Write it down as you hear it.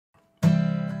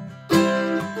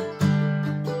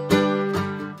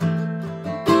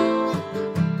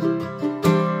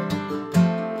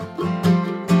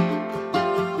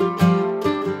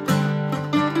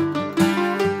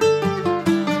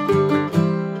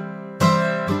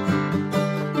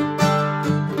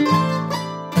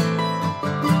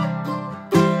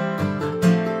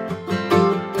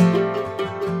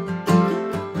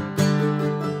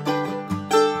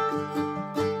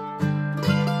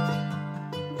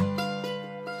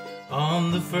On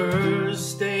the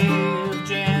first day of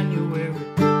January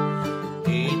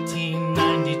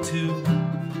 1892,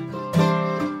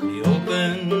 they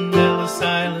opened Ellis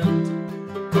Island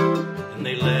and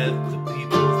they let the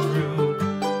people through.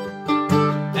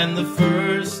 And the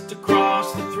first to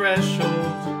cross the threshold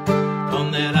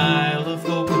on that Isle of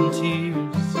Hope and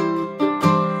Tears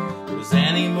was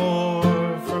Annie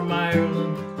Moore from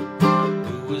Ireland,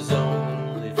 who was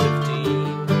only 15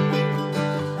 years.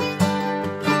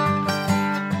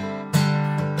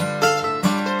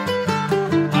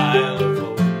 Isle of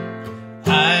Hope,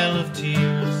 Isle of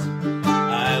Tears,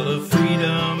 Isle of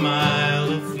Freedom,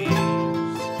 Isle of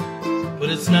Fears, but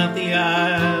it's not the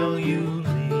Isle you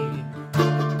leave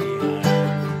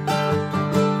behind.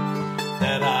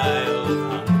 That Isle of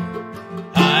hunger,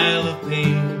 Isle of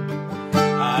pain,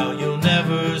 Isle you'll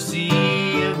never see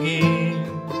again,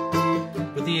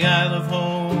 but the Isle of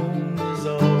home is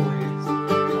always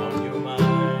on your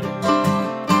mind.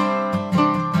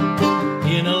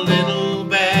 In a little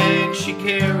bag she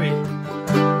carried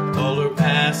all her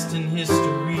past and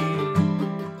history,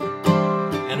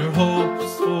 and her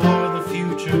hopes for the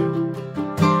future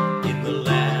in the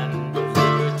land of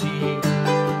liberty.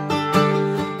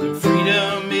 And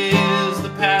freedom is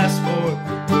the passport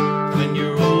when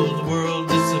your old world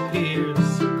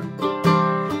disappears,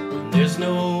 and there's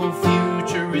no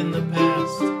future in the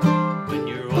past when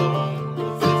you're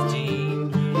only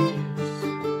 15 years.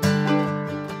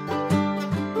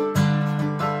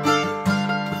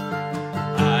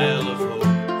 Isle of hope,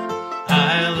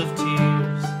 Isle of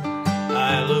tears,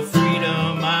 Isle of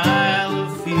freedom, Isle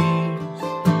of fears,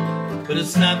 but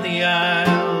it's not the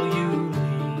Isle you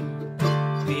leave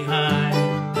behind.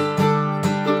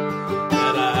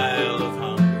 That Isle of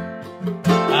hunger,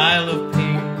 Isle of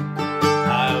pain,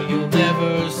 Isle you'll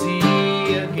never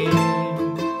see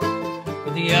again,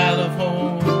 but the Isle of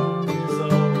home is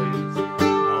always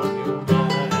on your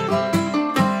mind.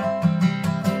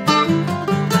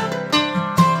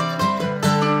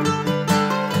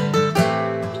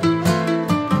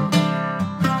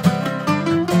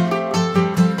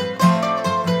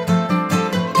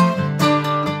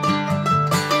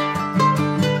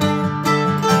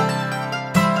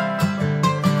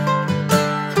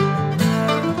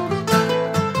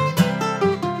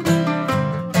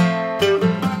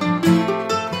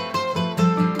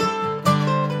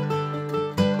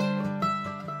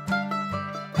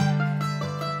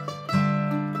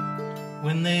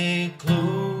 When they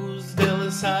closed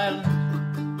Ellis Island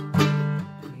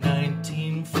in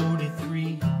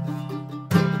 1943,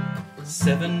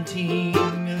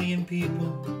 17 million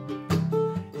people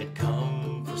had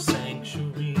come for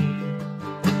sanctuary.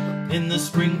 In the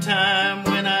springtime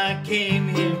when I came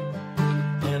here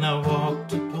and I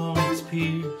walked upon its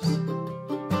piers,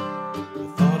 I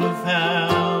thought of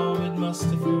how it must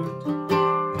have hurt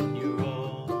when you're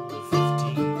all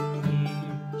 15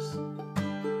 years.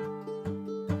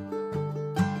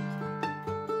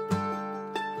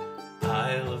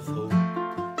 Isle of hope,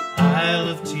 Isle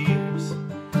of tears,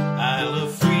 Isle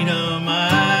of freedom,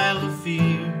 Isle of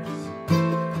fears,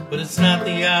 but it's not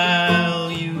the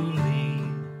Isle you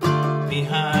leave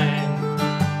behind.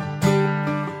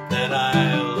 That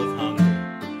Isle of hunger,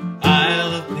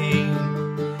 Isle of pain,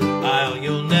 Isle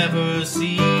you'll never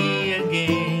see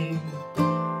again,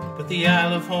 but the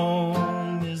Isle of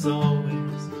home is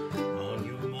always on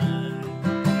your mind.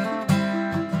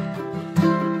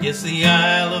 Yes, the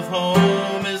Isle of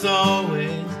home is always